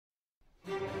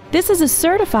This is a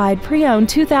certified pre-owned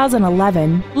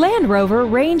 2011 Land Rover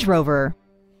Range Rover.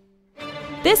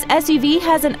 This SUV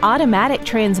has an automatic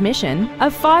transmission, a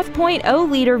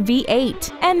 5.0-liter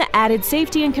V8, and the added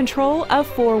safety and control of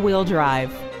four-wheel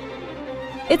drive.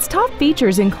 Its top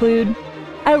features include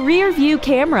a rear-view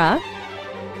camera,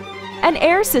 an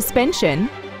air suspension,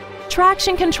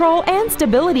 traction control and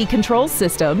stability control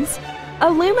systems,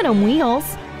 aluminum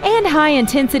wheels, and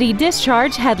high-intensity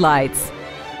discharge headlights.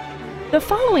 The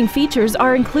following features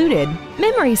are included: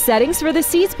 memory settings for the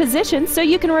seat's position so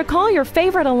you can recall your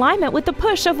favorite alignment with the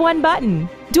push of one button,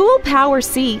 dual power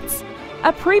seats,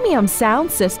 a premium sound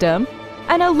system,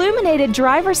 an illuminated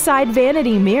driver's side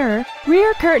vanity mirror,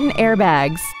 rear curtain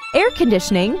airbags, air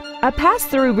conditioning, a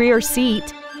pass-through rear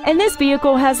seat, and this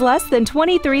vehicle has less than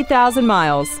 23,000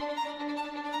 miles.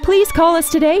 Please call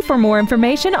us today for more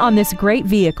information on this great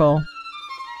vehicle.